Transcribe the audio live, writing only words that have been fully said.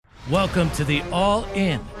Welcome to the All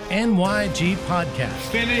In NYG podcast.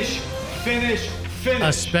 Finish.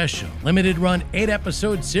 A special limited run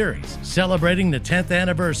 8-episode series celebrating the 10th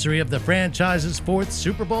anniversary of the franchise's 4th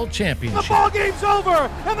Super Bowl championship. The ball game's over,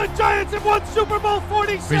 and the Giants have won Super Bowl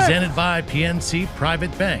 46. Presented by PNC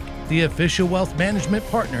Private Bank, the official wealth management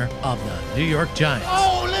partner of the New York Giants.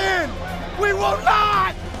 All in! We will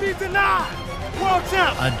not be denied! World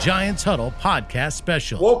champ! A Giants Huddle podcast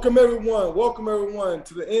special. Welcome everyone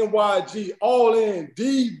to the NYG All In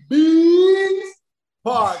DBs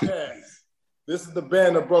podcast. This is the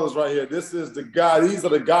band of brothers right here. This is the guy. These are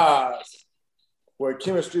the guys where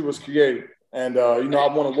chemistry was created. And, I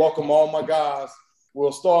want to welcome all my guys.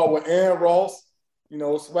 We'll start with Aaron Ross.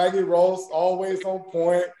 Swaggy Ross, always on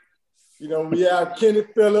point. We have Kenny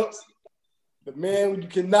Phillips, the man you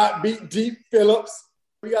cannot beat, Deep Phillips.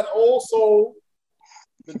 We got Old Soul,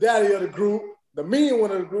 the daddy of the group, the mean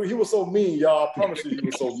one of the group. He was so mean, y'all. I promise you he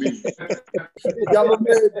was so mean. We got my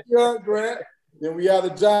man, John Grant. Then we have the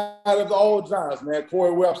giant of the old Giants, man,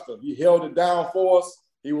 Corey Webster. He held it down for us.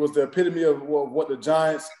 He was the epitome of what the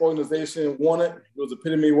Giants organization wanted. He was the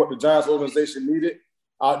epitome of what the Giants organization needed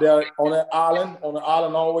out there on the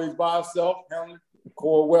island always by himself,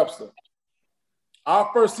 Corey Webster.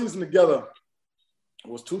 Our first season together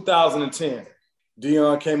was 2010.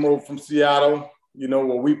 Dion came over from Seattle,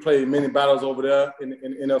 where we played many battles over there in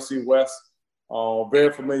NFC West.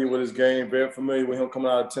 Very familiar with his game, very familiar with him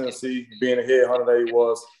coming out of Tennessee, being a headhunter that he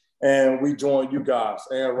was. And we joined you guys,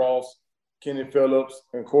 Aaron Ross, Kenny Phillips,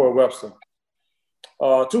 and Corey Webster.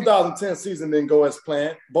 2010 season didn't go as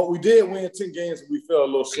planned, but we did win 10 games and we fell a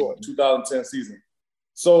little short in 2010 season.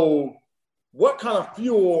 So what kind of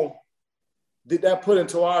fuel did that put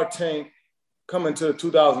into our tank coming to the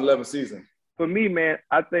 2011 season? For me, man,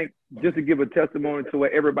 I think just to give a testimony to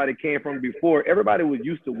where everybody came from before, everybody was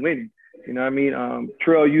used to winning. You know what I mean?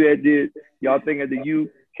 Trail, you had did y'all thing at the U.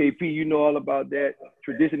 KP, you know all about that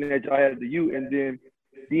tradition that y'all had at the U. And then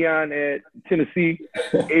Dion at Tennessee.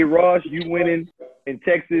 A. Ross, you winning in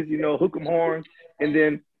Texas, hook 'em horns. And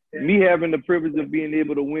then me having the privilege of being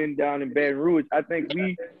able to win down in Baton Rouge, I think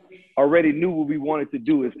we already knew what we wanted to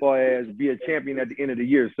do as far as be a champion at the end of the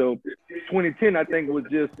year. So 2010, I think, was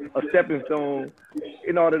just a stepping stone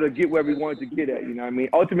in order to get where we wanted to get at,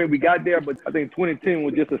 Ultimately, we got there, but I think 2010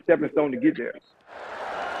 was just a stepping stone to get there.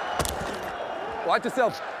 Watch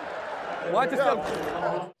yourself.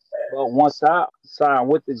 But once I signed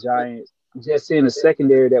with the Giants, just seeing the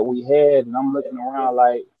secondary that we had, and I'm looking around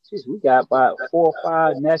like, geez, we got about 4 or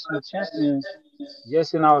 5 national champions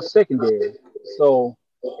just in our secondary. So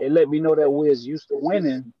it let me know that we was used to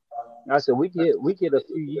winning. And I said, we get a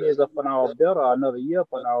few years up on our belt or another year up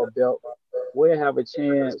on our belt, we'll have a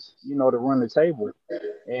chance, to run the table.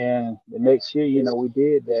 And the next year, we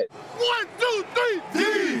did that. 1, 2,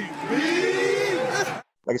 3,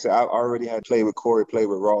 Like I said, I already had played with Corey, played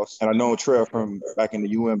with Ross, and I know Trail from back in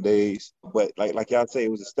the UM days. But like y'all say,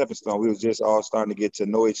 it was a stepping stone. We was just all starting to get to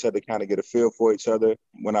know each other, kind of get a feel for each other.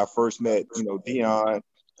 When I first met, Dion,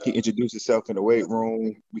 he introduced himself in the weight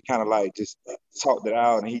room. We kind of just talked it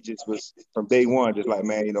out, and he just was from day one, just like,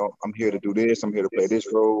 man, I'm here to do this. I'm here to play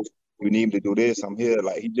this role. You need me to do this. I'm here.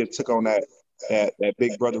 Like, he just took on that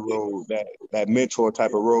big brother role, that mentor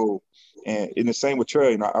type of role. And in the same with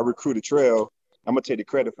Trail, I recruited Trail. I'm gonna take the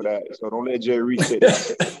credit for that. So don't let Jerry Reese take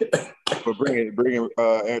that for bringing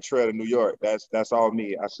Aaron Trail to New York. That's all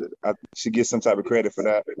me. I should get some type of credit for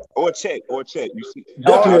that, or a check. You see,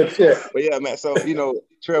 Definitely a check. But yeah, man. So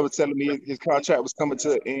Trail was telling me his contract was coming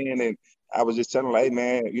to an end, and I was just telling him, like, hey,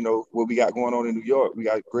 man, what we got going on in New York. We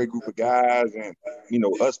got a great group of guys, and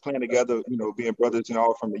us playing together. Being brothers and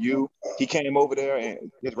all from the U. He came over there, and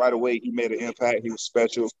just right away he made an impact. He was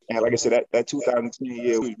special, and like I said, that 2010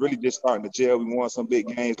 year, we was really just starting to gel. We won some big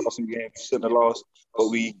games, lost some games we shouldn't have lost, but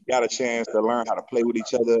we got a chance to learn how to play with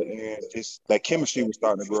each other, and just that chemistry was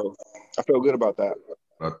starting to grow. I feel good about that.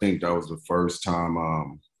 I think that was the first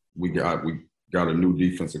time we got a new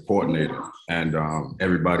defensive coordinator, and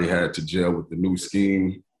everybody had to gel with the new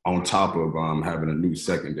scheme on top of having a new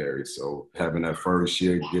secondary. So having that first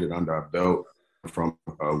year, get it under our belt from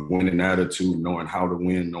a winning attitude, knowing how to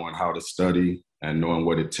win, knowing how to study, and knowing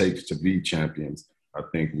what it takes to be champions. I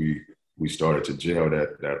think we started to gel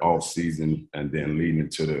that off season, and then leading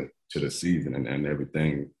into the season, and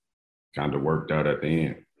everything kind of worked out at the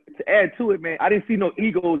end. To add to it, man, I didn't see no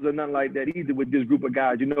egos or nothing like that either with this group of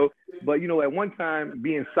guys, But, at one time,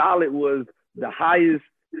 being solid was the highest,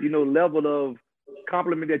 level of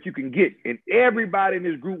compliment that you can get. And everybody in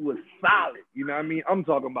this group was solid. I'm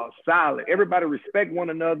talking about solid. Everybody respect one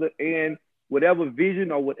another, and whatever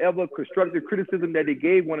vision or whatever constructive criticism that they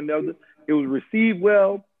gave one another, it was received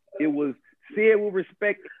well, It was said with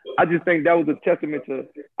respect. I just think that was a testament to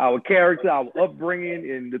our character, our upbringing,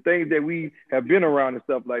 and the things that we have been around and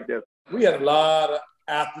stuff like that. We had a lot of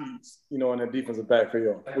athletes, in the defensive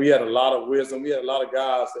backfield. We had a lot of wisdom. We had a lot of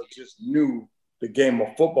guys that just knew the game of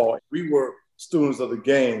football. We were students of the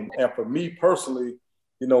game. And for me personally,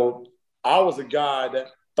 I was a guy that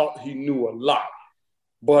thought he knew a lot.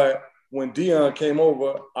 But when Deion came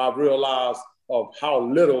over, I realized of how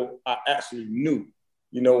little I actually knew.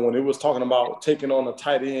 When it was talking about taking on a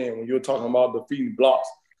tight end, when you were talking about defeating blocks,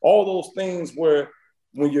 all those things where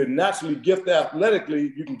when you're naturally gifted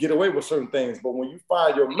athletically, you can get away with certain things. But when you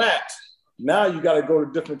find your match, now you got to go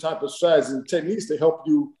to different types of strategies and techniques to help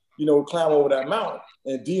you, climb over that mountain.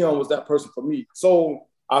 And Deion was that person for me. So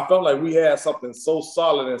I felt like we had something so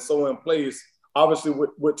solid and so in place, obviously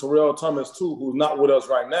with Terrell Thomas too, who's not with us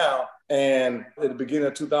right now. And at the beginning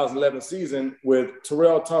of 2011 season, with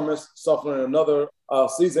Terrell Thomas suffering another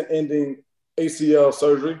season-ending ACL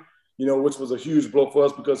surgery, which was a huge blow for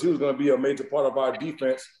us because he was going to be a major part of our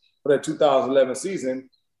defense for that 2011 season.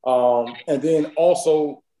 And then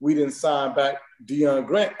also we didn't sign back Deion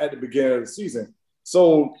Grant at the beginning of the season.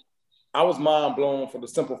 So I was mind blown for the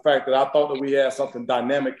simple fact that I thought that we had something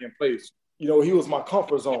dynamic in place. He was my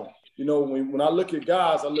comfort zone. When I look at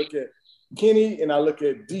guys, I look at Kenny and I look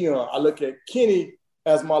at Deion. I look at Kenny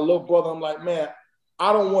as my little brother. I'm like, man,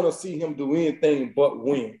 I don't want to see him do anything but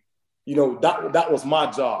win. That was my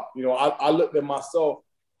job. I looked at myself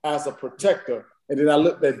as a protector, and then I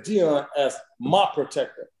looked at Deion as my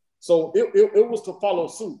protector. So it was to follow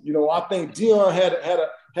suit. I think Deion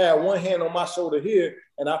had one hand on my shoulder here,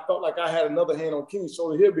 and I felt like I had another hand on Kenny's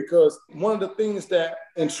shoulder here because one of the things that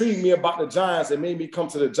intrigued me about the Giants that made me come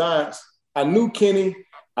to the Giants, I knew Kenny,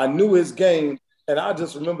 I knew his game, and I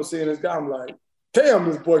just remember seeing this guy. I'm like, damn,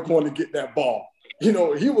 this boy going to get that ball. He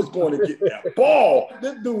was going to get that ball.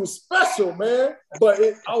 This dude's special, man. But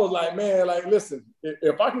I was like, man, like, listen,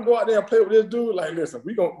 if I can go out there and play with this dude, like, listen,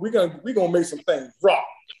 we gonna make some things rock.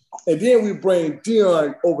 And then we bring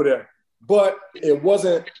Deion over there. But it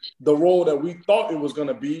wasn't the role that we thought it was going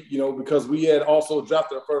to be, because we had also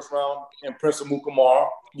drafted the first round in Prince Amukamara.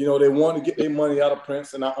 They wanted to get their money out of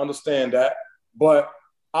Prince, and I understand that. But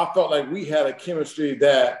I felt like we had a chemistry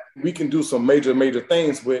that we can do some major, major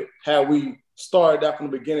things with had we started that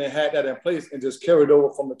from the beginning, had that in place, and just carried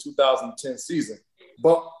over from the 2010 season.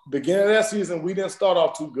 But beginning of that season, we didn't start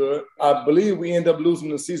off too good. I believe we ended up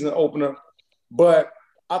losing the season opener. But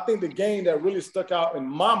I think the game that really stuck out in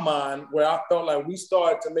my mind, where I felt like we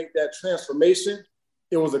started to make that transformation,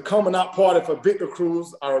 it was a coming out party for Victor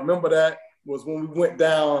Cruz. I remember that was when we went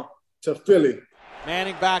down to Philly.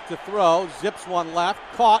 Manning back to throw, zips one left,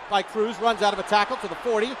 caught by Cruz, runs out of a tackle to the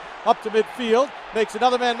 40, up to midfield, makes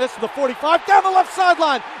another man miss to the 45, down the left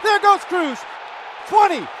sideline. There goes Cruz.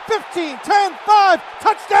 20, 15, 10, 5,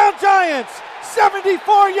 touchdown Giants,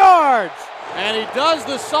 74 yards. And he does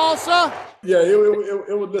the salsa. Yeah, it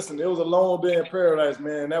was, listen, it was a long day in paradise,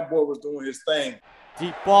 man. That boy was doing his thing.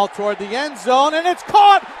 Deep ball toward the end zone, and it's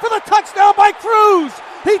caught for the touchdown by Cruz.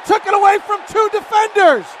 He took it away from two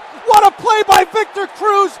defenders. What a play by Victor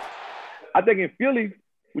Cruz. I think in Philly,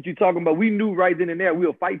 what you're talking about, we knew right then and there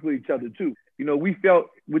we'll fight for each other too. We felt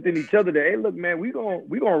within each other that, hey, look, man, we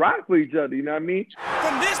gonna ride for each other, you know what I mean?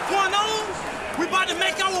 From this point on, we about to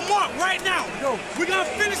make our mark right now. We're gonna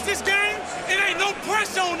finish this game. It ain't no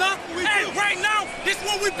pressure on us. Hey, right now, this is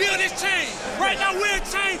when we build this chain. Right now, we're a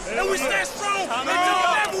chain, and we stand strong and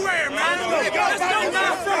jump everywhere, man. Let's go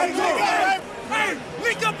now. Hey,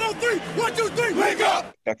 link up on 3. 1, 2, 3, link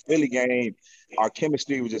up. That Philly game, our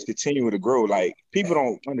chemistry was just continuing to grow. Like, people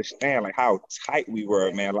don't understand, like, how tight we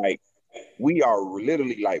were, man. Like, we are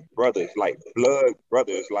literally like brothers, like blood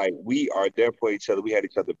brothers. Like, we are there for each other. We had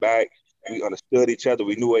each other back. We understood each other.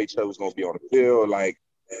 We knew where each other was going to be on the field. Like,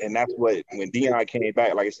 and that's what, when Deion came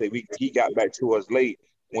back, like I said, he got back to us late.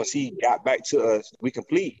 Once he got back to us, we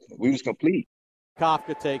was complete.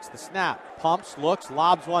 Kafka takes the snap, pumps, looks,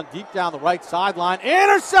 lobs one deep down the right sideline.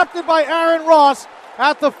 Intercepted by Aaron Ross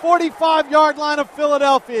at the 45-yard line of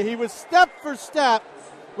Philadelphia. He was step for step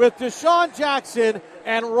with Deshaun Jackson,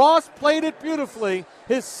 and Ross played it beautifully.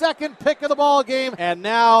 His second pick of the ball game, and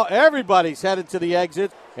now everybody's headed to the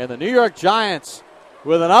exit. And the New York Giants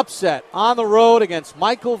with an upset on the road against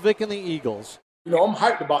Michael Vick and the Eagles. I'm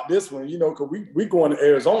hyped about this one, because we going to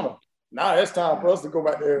Arizona. Now it's time for us to go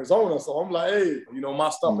back to Arizona. So I'm like, hey, my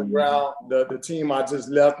stomping ground, the team I just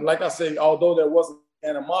left. Like I say, although there wasn't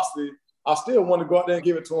animosity, I still want to go out there and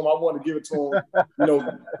give it to him. I want to give it to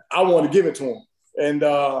him. I want to give it to him. And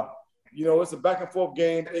You know, it's a back and forth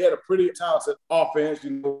game. They had a pretty talented offense. You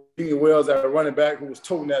know, Kenny Wells at a running back who was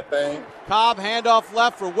toting that thing. Cobb handoff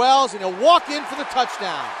left for Wells, and he'll walk in for the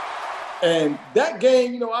touchdown. And that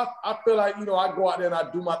game, you know, I feel like, you know, I go out there and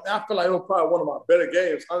I do my thing. I feel like it was probably one of my better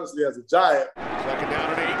games, honestly, as a Giant. Second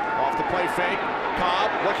down and 8, off the play fake.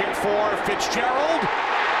 Cobb looking for Fitzgerald,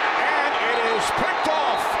 and it is picked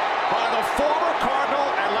off by the former Cardinal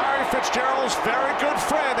and Larry Fitzgerald's very good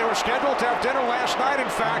friend. They were scheduled to have dinner last night, in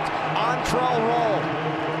fact, on Trell Roll.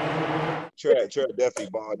 Trell definitely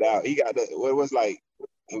balled out. He got it was like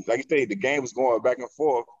you say, the game was going back and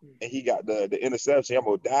forth, and he got the interception. He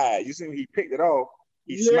almost died. You see when he picked it off,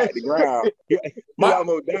 he smacked the ground. He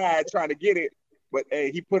almost died trying to get it, but hey,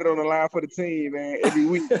 he put it on the line for the team, man, every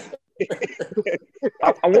week.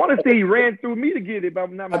 I want to say he ran through me to get it, but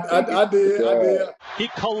I'm not mistaken. I did. He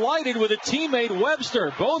collided with a teammate,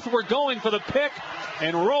 Webster. Both were going for the pick,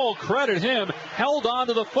 and Roll, credit him, held on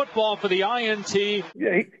to the football for the INT.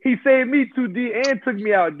 Yeah, he saved me too, D, and took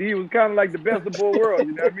me out, D. It was kind of like the best of both worlds,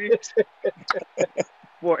 you know what I mean?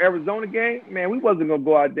 For Arizona game, man, we wasn't going to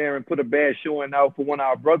go out there and put a bad showing out for one of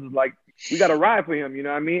our brothers. Like, we got to ride for him, you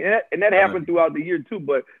know what I mean? And that happened throughout the year, too.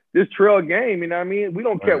 But this Trell game, you know what I mean? We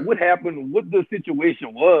don't care what happened, what the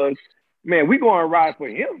situation was. Man, we going to ride for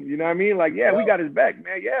him, you know what I mean? Like, yeah, we got his back,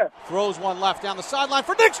 man, yeah. Throws one left down the sideline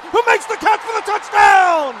for Nix, who makes the catch for the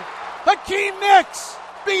touchdown! Hakeem Nicks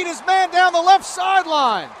beat his man down the left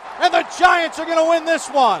sideline. And the Giants are going to win this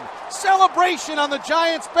one. Celebration on the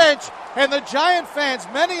Giants bench. And the Giant fans,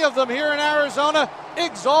 many of them here in Arizona,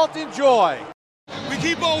 exult in joy. We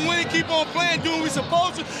keep on winning, keep on playing, doing what we're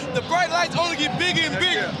supposed to. The bright lights only get bigger and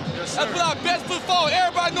bigger. That's what our best foot forward.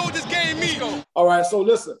 Everybody knows what this game means. All right, so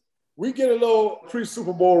listen. We get a little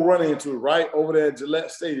pre-Super Bowl run into it, right, over there at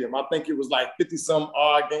Gillette Stadium. I think it was like 50-some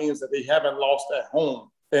odd games that they haven't lost at home.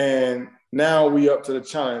 And now we up to the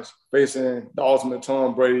challenge facing the ultimate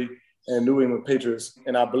Tom Brady and New England Patriots.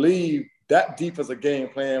 And I believe that defensive game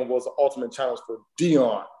plan was the ultimate challenge for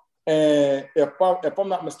Deion. And if I'm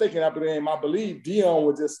not mistaken, I believe Deion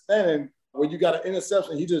was just standing when you got an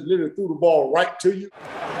interception. He just literally threw the ball right to you.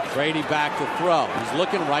 Brady back to throw. He's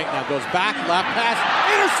looking right now. Goes back, left pass.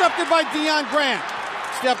 Intercepted by Deion Grant.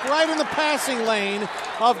 Stepped right in the passing lane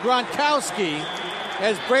of Gronkowski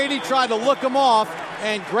as Brady tried to look him off.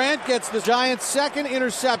 And Grant gets the Giants' second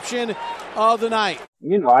interception of the night.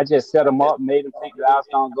 You know, I just set him up, made him think that I was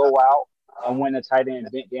going to go out. And when the tight end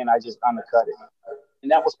bent, then I just undercut it. And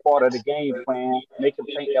that was part of the game plan, make him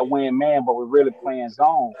think that we're in man, but we're really playing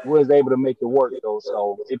zone. We was able to make it work, though,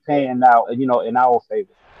 so it's paying out, you know, in our favor.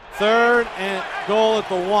 Third and goal at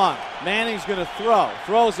the 1. Manning's going to throw.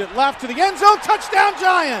 Throws it left to the end zone. Touchdown,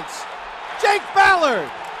 Giants! Jake Ballard.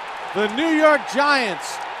 The New York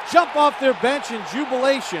Giants jump off their bench in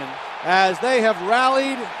jubilation as they have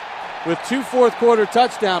rallied with 2 fourth-quarter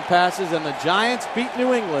touchdown passes, and the Giants beat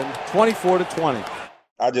New England 24-20.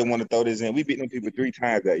 I just want to throw this in. We beat them people 3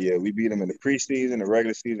 times that year. We beat them in the preseason, the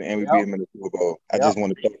regular season, and we beat them in the Super Bowl. I just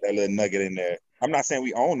want to throw that little nugget in there. I'm not saying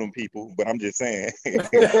we own them people, but I'm just saying.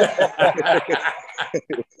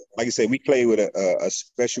 Like you said, we played with a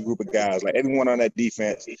special group of guys. Like everyone on that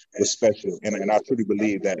defense was special, and I truly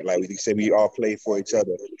believe that. Like we said, we all played for each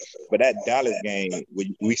other. But that Dallas game,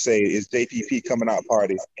 we say is JPP coming out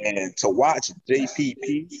party, and to watch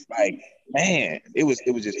JPP, like. Man, it was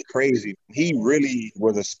just crazy. He really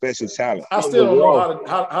was a special talent. I still don't know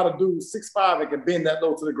how to do 6'5" and can bend that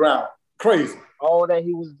low to the ground. Crazy. All that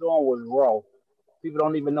he was doing was raw. People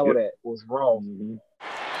don't even know that it was raw. And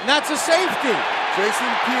that's a safety. Jason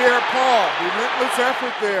Pierre-Paul, relentless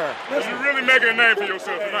effort there. You're really making a name for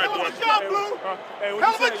yourself tonight, boy. Hell of a job, Blue!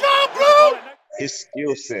 Hell of a job, Blue! His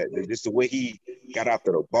skill set, just the way he got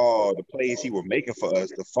after the ball, the plays he was making for us,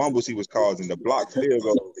 the fumbles he was causing, the blocked field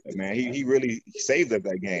goal, man, he really saved us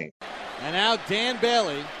that game. And now Dan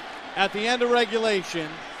Bailey, at the end of regulation,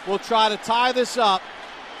 will try to tie this up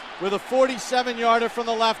with a 47-yarder from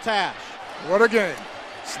the left hash. What a game.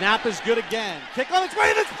 Snap is good again. Kick on its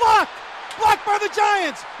way, and it's blocked! Blocked by the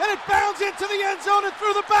Giants, and it bounds into the end zone and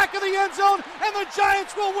through the back of the end zone, and the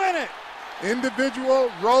Giants will win it. Individual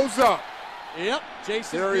rose up. Yep,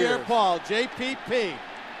 Jason Pierre-Paul, JPP.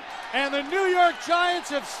 And the New York Giants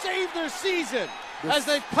have saved their season as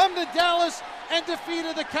they've come to Dallas and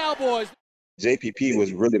defeated the Cowboys. JPP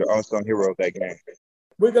was really the unsung hero of that game.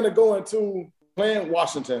 We're going to go into playing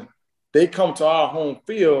Washington. They come to our home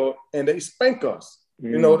field and they spank us.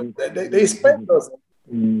 You know, they spank us.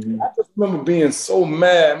 I just remember being so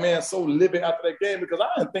mad, man, so livid after that game because I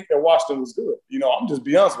didn't think that Washington was good. You know, I'm just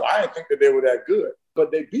being honest with you. I didn't think that they were that good. But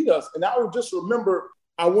they beat us. And I would just remember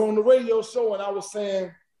I went on the radio show and I was saying,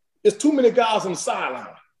 there's too many guys on the sideline.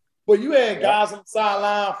 But you had guys on the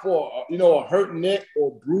sideline for, a hurt neck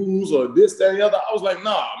or bruise or this, that, and the other. I was like,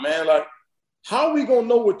 nah, man, like, how are we going to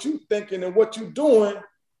know what you thinking and what you doing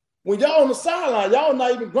when y'all on the sideline? Y'all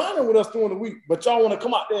not even grinding with us during the week, but y'all want to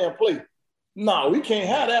come out there and play. Nah, we can't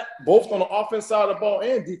have that, both on the offense side of the ball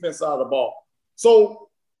and defense side of the ball. So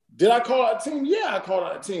did I call out a team? Yeah, I called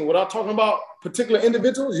out a team. Without talking about particular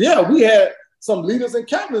individuals, yeah, we had some leaders and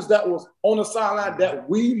captains that was on the sideline that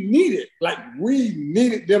we needed. Like, we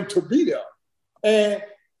needed them to be there. And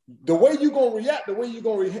the way you're going to react, the way you're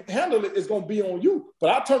going to handle it is going to be on you.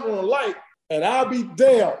 But I turned on the light, and I'll be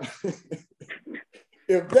damned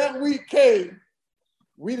if that week came,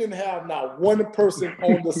 we didn't have not one person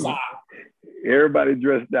on the side. Everybody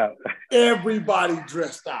dressed out. Everybody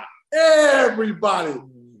dressed out. Everybody.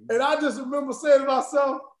 And I just remember saying to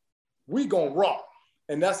myself, we gonna rock.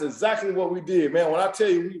 And that's exactly what we did, man. When I tell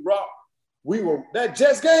you we rocked, that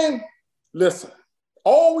Jets game, listen,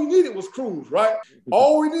 all we needed was Cruz, right?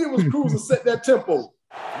 All we needed was Cruz to set that tempo.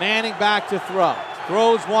 Manning back to throw.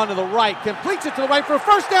 Throws one to the right, completes it to the right for a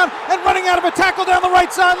first down, and running out of a tackle down the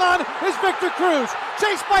right sideline is Victor Cruz.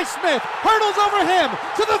 Chased by Smith, hurdles over him,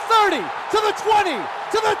 to the 30, to the 20,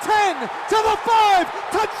 to the 10, to the 5,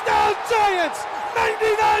 touchdown Giants,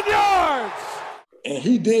 99 yards! And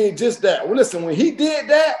he did just that. Well, listen, when he did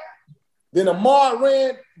that, then Ahmad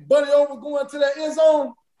ran Buddy over going to that end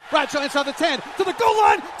zone. Bradshaw inside the 10, to the goal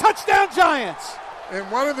line, touchdown Giants! And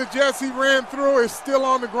one of the Jets he ran through is still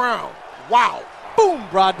on the ground. Wow. Boom,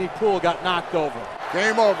 Rodney Poole got knocked over.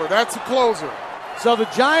 Game over. That's a closer. So the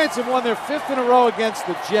Giants have won their 5th in a row against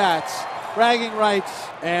the Jets. Bragging rights,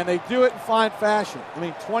 and they do it in fine fashion.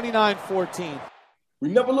 29-14. We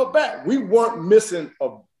never look back. We weren't missing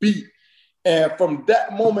a beat. And from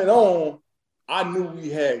that moment on, I knew we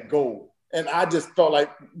had gold. And I just felt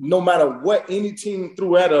like no matter what any team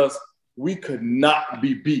threw at us, we could not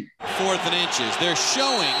be beat. 4th and inches. They're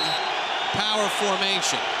showing power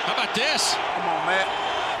formation. How about this? Come on, man.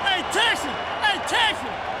 Hey, Texas! Hey, Texas!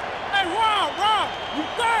 Hey, Rob! You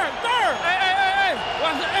third! Hey!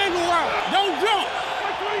 What's the angle, Rob? Don't jump!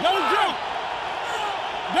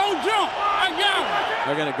 I got it!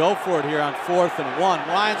 They're going to go for it here on 4th and 1.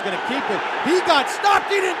 Ryan's going to keep it. He got stopped.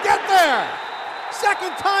 He didn't get there.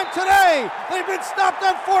 Second time today. They've been stopped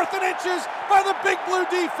on 4th and inches by the Big Blue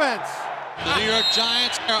defense. The New York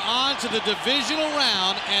Giants are on to the divisional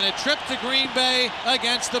round and a trip to Green Bay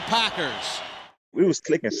against the Packers. We was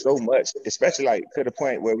clicking so much, especially like to the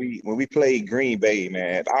point where when we played Green Bay,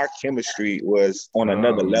 man, our chemistry was on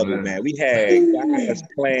another level, man. We had guys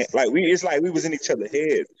playing it's like we was in each other's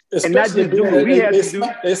heads. And not just doing what we had to do.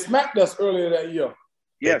 They smacked us earlier that year.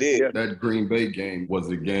 Yeah, they did. That Green Bay game was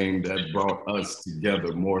a game that brought us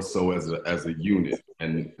together more so as a unit.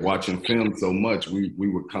 And watching film so much, we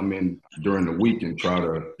would come in during the week and try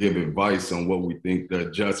to give advice on what we think the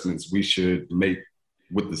adjustments we should make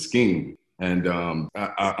with the scheme. And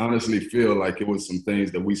I honestly feel like it was some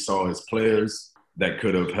things that we saw as players that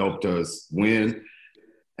could have helped us win.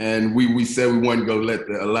 And we said we weren't going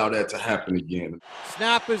to allow that to happen again.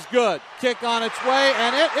 Snap is good. Kick on its way,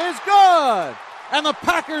 and it is good. And the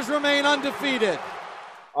Packers remain undefeated.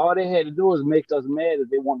 All they had to do was make us mad if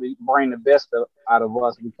they wanted to bring the best out of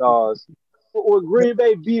us, because when Green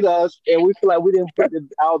Bay beat us and we feel like we didn't put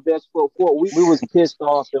our best foot forward, we was pissed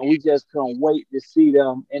off, and we just couldn't wait to see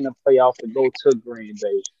them in the playoff to go to Green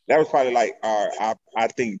Bay. That was probably like I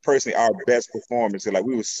think personally our best performance. Like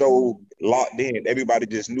we were so locked in. Everybody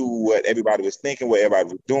just knew what everybody was thinking, what everybody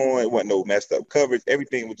was doing. Wasn't no messed up coverage.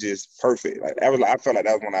 Everything was just perfect. I felt like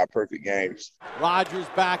that was one of our perfect games. Rodgers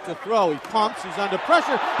back to throw. He pumps. He's under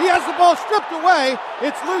pressure. He has the ball stripped away.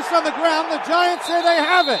 It's loose on the ground. The Giants say they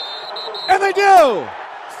have it. And they do!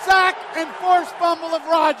 Sack and forced fumble of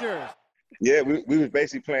Rodgers. Yeah, we was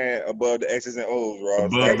basically playing above the X's and O's,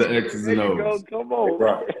 Ross. Above the X's and O's. Come on.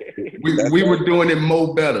 Right. We were doing it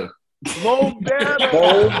more better. More better.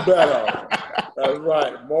 More better. That's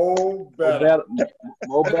right. More better.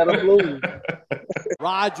 More better blues.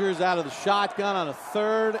 Rodgers out of the shotgun on a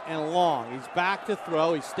 3rd and long. He's back to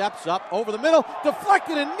throw. He steps up over the middle,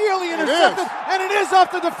 deflected and nearly intercepted, and it is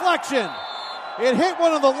off the deflection. It hit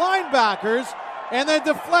one of the linebackers and then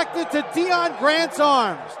deflected to Deion Grant's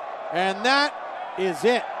arms. And that is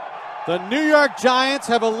it. The New York Giants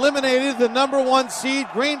have eliminated the number 1 seed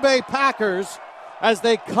Green Bay Packers as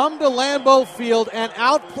they come to Lambeau Field and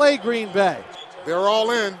outplay Green Bay. They're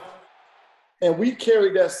all in. And we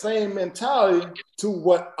carried that same mentality to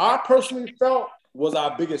what I personally felt was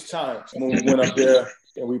our biggest challenge when we went up there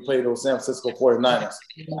and we played those San Francisco 49ers.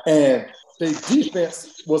 And their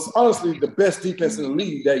defense was honestly the best defense in the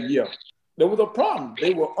league that year. there was a problem.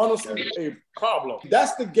 They were honestly a problem.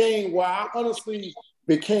 That's the game where I honestly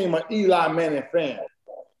became an Eli Manning fan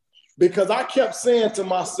because I kept saying to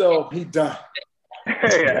myself, he done.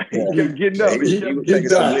 Yeah, he kept getting up. He was taking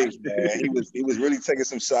some leaks, man. He was really taking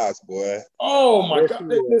some shots, boy. Oh my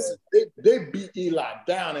God! They beat Eli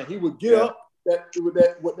down, and he would get up with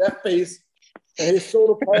that face and his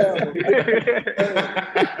shoulder pads.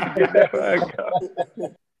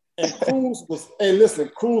 And Cruz was,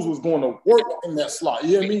 Cruz was going to work in that slot.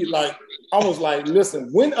 You hear me? Like, I was like,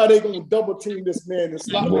 listen, when are they going to double team this man in the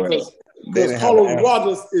slot? Because Carlos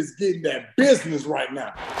Rogers is getting that business right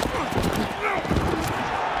now.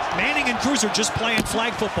 Manning and Cruz are just playing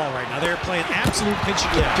flag football right now. They're playing absolute pitch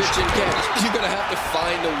and catch. Pitch and catch. You're going to have to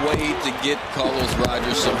find a way to get Carlos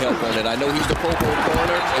Rogers some help on it. I know he's the Pro Bowl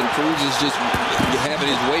corner, and Cruz is just having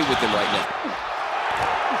his way with him right now.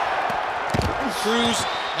 Cruz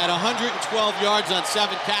had 112 yards on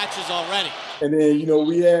 7 catches already. And then,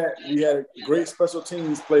 we had a great special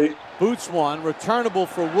teams play. Boots one, returnable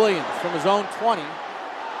for Williams from his own 20.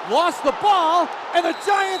 Lost the ball, and the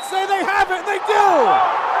Giants say they have it, and they do!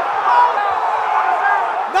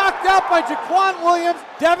 Knocked out by Jaquan Williams.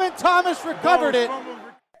 Devin Thomas recovered it.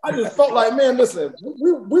 I just felt like, man, listen,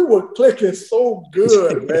 we were clicking so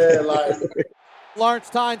good, man. Like Lawrence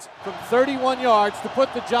Tynes from 31 yards to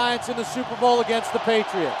put the Giants in the Super Bowl against the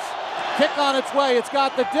Patriots. Kick on its way. It's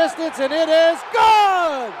got the distance, and it is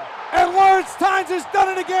good! And Lawrence Tynes has done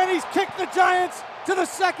it again. He's kicked the Giants to the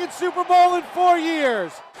 2nd Super Bowl in 4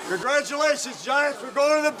 years. Congratulations, Giants. We're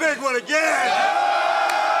going to the big one again.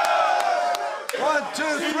 1, 2,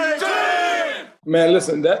 3. Man,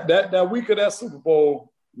 listen, that week of that Super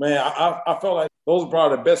Bowl, man, I felt like those were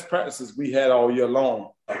probably the best practices we had all year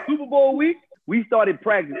long. Super Bowl week, we started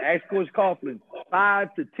practice. Ask Coach Coughlin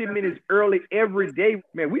 5 to 10 minutes early every day.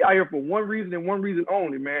 Man, we out here for one reason and one reason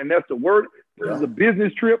only, man. That's to work. This is a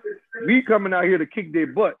business trip. We coming out here to kick their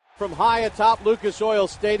butt. From high atop Lucas Oil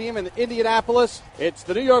Stadium in Indianapolis, it's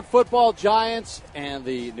the New York Football Giants and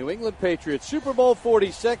the New England Patriots, Super Bowl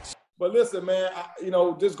 46. But listen, man,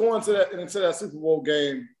 just going into that Super Bowl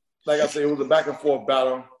game, like I said, it was a back-and-forth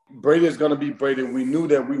battle. Brady is going to be Brady. We knew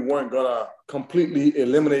that we weren't going to completely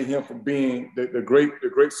eliminate him from being the great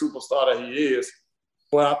superstar that he is.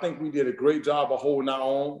 But I think we did a great job of holding our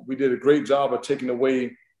own. We did a great job of taking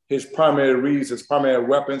away his primary reads, his primary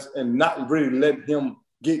weapons, and not really letting him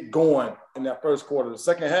get going in that first quarter. The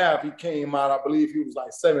second half, he came out, I believe he was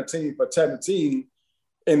like 17 for 17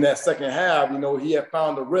 in that second half. He had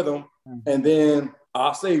found a rhythm. And then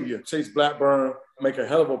our savior, Chase Blackburn, make a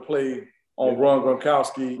hell of a play on Ron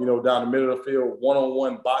Gronkowski, down the middle of the field,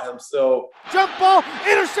 one-on-one by himself. Jump ball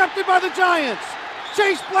intercepted by the Giants.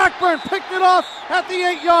 Chase Blackburn picked it off at the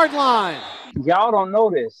 8-yard line. Y'all don't know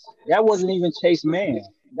this. That wasn't even Chase man.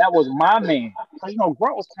 That was my man.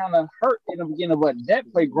 Grunt was kind of hurt in the beginning, but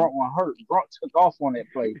that play Grunt was hurt. Grunt took off on that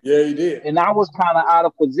play. Yeah, he did. And I was kind of out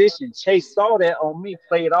of position. Chase saw that on me,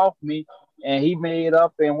 played off me, and he made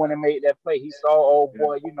up. And when he made that play, he saw, oh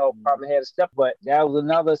boy, probably had a step. But that was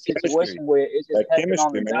another situation where it just happened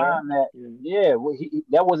on the dime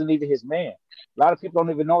that wasn't even his man. A lot of people don't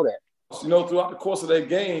even know that. Throughout the course of that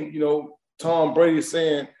game, Tom Brady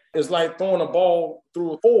saying it's like throwing a ball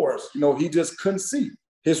through a forest. He just couldn't see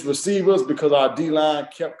his receivers because our D-line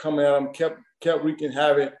kept coming at him, kept wreaking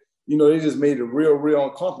havoc. They just made it real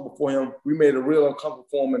uncomfortable for him. We made it real uncomfortable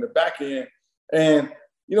for him in the back end. And,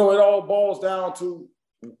 it all boils down to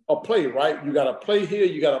a play, right? You got to play here,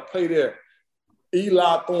 you got to play there.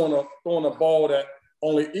 Eli throwing a ball that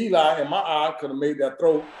only Eli, in my eye, could have made that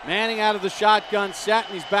throw. Manning out of the shotgun set,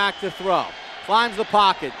 and he's back to throw. Climbs the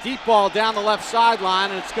pocket. Deep ball down the left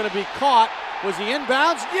sideline, and it's going to be caught. Was he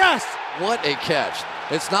inbounds? Yes! What a catch.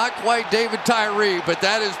 It's not quite David Tyree, but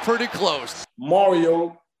that is pretty close.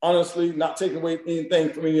 Mario, honestly, not taking away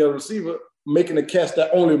anything from any other receiver, making a catch that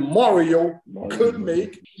only Mario could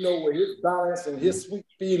make, with his balance and his sweet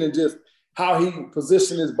feet and just how he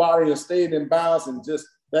positioned his body and stayed in bounds, and just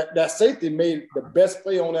that safety made the best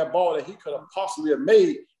play on that ball that he could have possibly have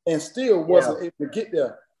made and still wasn't able to get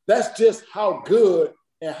there. That's just how good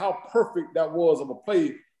and how perfect that was of a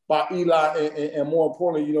play by Eli and more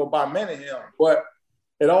importantly, by Manningham. But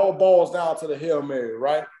it all boils down to the Hail Mary,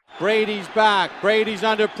 right? Brady's back. Brady's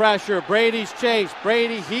under pressure. Brady's chased.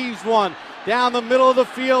 Brady heaves one down the middle of the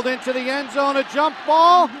field into the end zone. A jump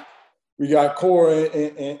ball. We got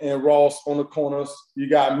Corey and Ross on the corners. You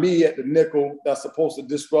got me at the nickel that's supposed to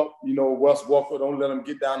disrupt, Wes Walker. Don't let him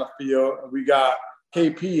get down the field. And we got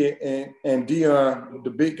KP and Dion,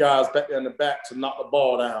 the big guys back there in the back to knock the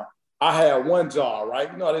ball down. I had one job, right?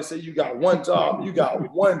 How they say you got one job. You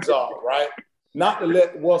got one job, right? not to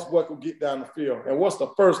let Wes Welker get down the field. And what's the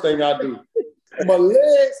first thing I do? My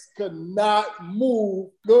legs could not move.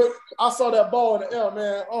 Good. I saw that ball in the air,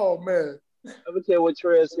 man. Oh, man. Let me tell you what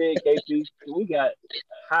Trey said, KP. We got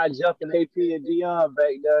high jumping AP and Dion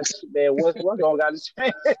back there. Man, what's on got his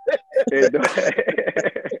chance? Hey, that's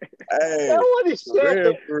what he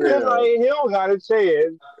said. Like, he don't got a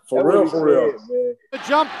chance. For real. The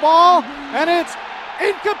jump ball, and it's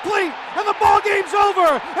incomplete, and the ball game's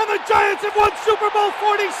over, and the Giants have won Super Bowl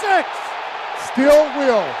 46. Still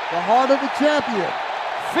will, the heart of the champion.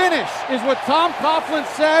 Finish is what Tom Coughlin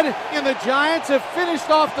said, and the Giants have finished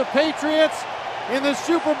off the Patriots in the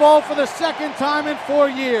Super Bowl for the second time in 4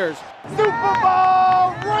 years. Super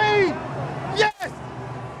Bowl ring! Yes!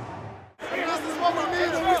 This is what we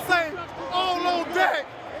need when we say all on deck,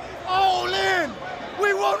 all in.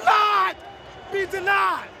 We will not be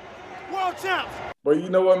denied. World champs. But you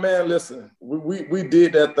know what, man? Listen, we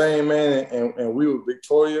did that thing, man, and we were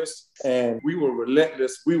victorious, and we were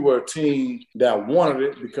relentless. We were a team that wanted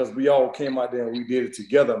it because we all came out there and we did it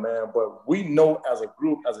together, man. But we know as a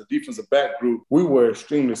group, as a defensive back group, we were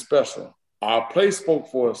extremely special. Our play spoke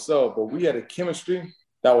for itself, but we had a chemistry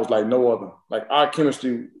that was like no other. Like our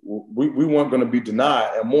chemistry, we weren't going to be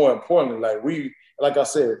denied. And more importantly, like I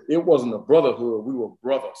said, it wasn't a brotherhood. We were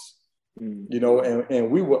brothers, you know,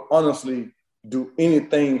 and we would honestly do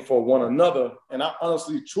anything for one another. And I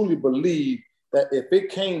honestly, truly believe that if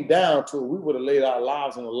it came down to it, we would have laid our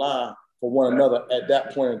lives on the line for one another at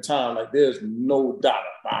that point in time. Like, there's no doubt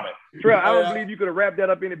about it. Trey, I don't believe you could have wrapped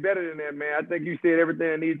that up any better than that, man. I think you said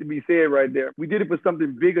everything that needed to be said right there. We did it for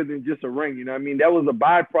something bigger than just a ring, you know what I mean? That was a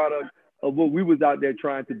byproduct of what we was out there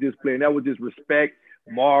trying to display, and that was just respect,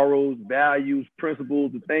 morals, values,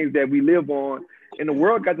 principles, the things that we live on. And the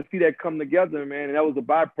world got to see that come together, man, and that was a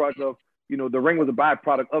byproduct of, you know, the ring was a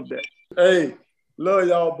byproduct of that. Hey, love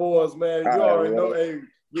y'all boys, man. You already know, hey,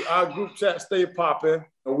 our group chat stay popping,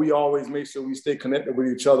 and we always make sure we stay connected with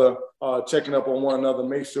each other, checking up on one another,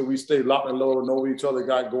 make sure we stay locked and loaded, know what each other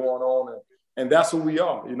got going on, and that's who we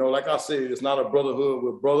are. You know, like I said, it's not a brotherhood,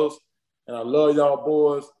 we're brothers, and I love y'all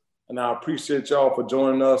boys, and I appreciate y'all for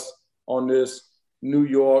joining us on this New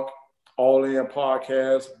York All In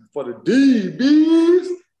podcast for the DBs.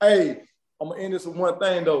 Hey, I'm going to end this with one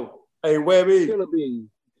thing, though. Hey, Webby,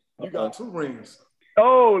 you got 2 rings.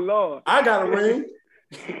 Oh, Lord. I got a ring.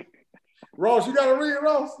 Ross, you got a ring,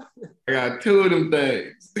 Ross? I got 2 of them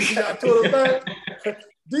things. You got 2 of them things?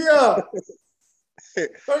 Dion,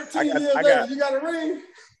 13 years later, you got a ring?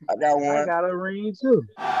 I got one. I got a ring, too. You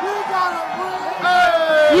got a ring.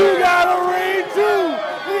 Hey. You got a ring, too.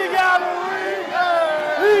 You got a ring.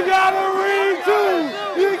 Hey. You got a ring, too.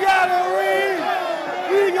 You got a ring.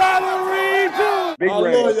 You got a ring, too. I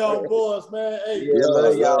love y'all boys, man. Hey,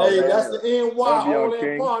 that's the NY All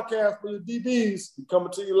In podcast for the DBs. We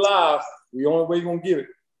coming to you live. The only way you gonna get it.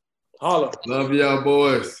 Holla. Love y'all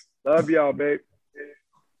boys. Love y'all, babe.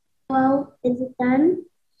 Well, is it done?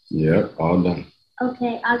 Yep, all done.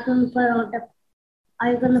 Okay, I'm gonna put on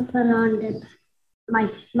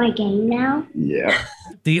my game now. Yeah.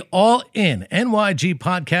 The All In NYG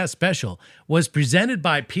podcast special was presented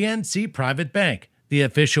by PNC Private Bank, the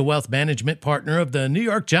official wealth management partner of the New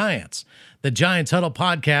York Giants. The Giants Huddle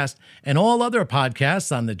podcast and all other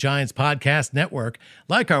podcasts on the Giants Podcast Network,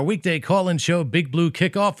 like our weekday call-in show Big Blue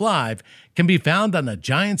Kickoff Live, can be found on the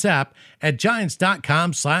Giants app at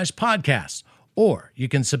giants.com/podcasts, or you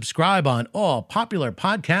can subscribe on all popular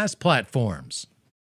podcast platforms.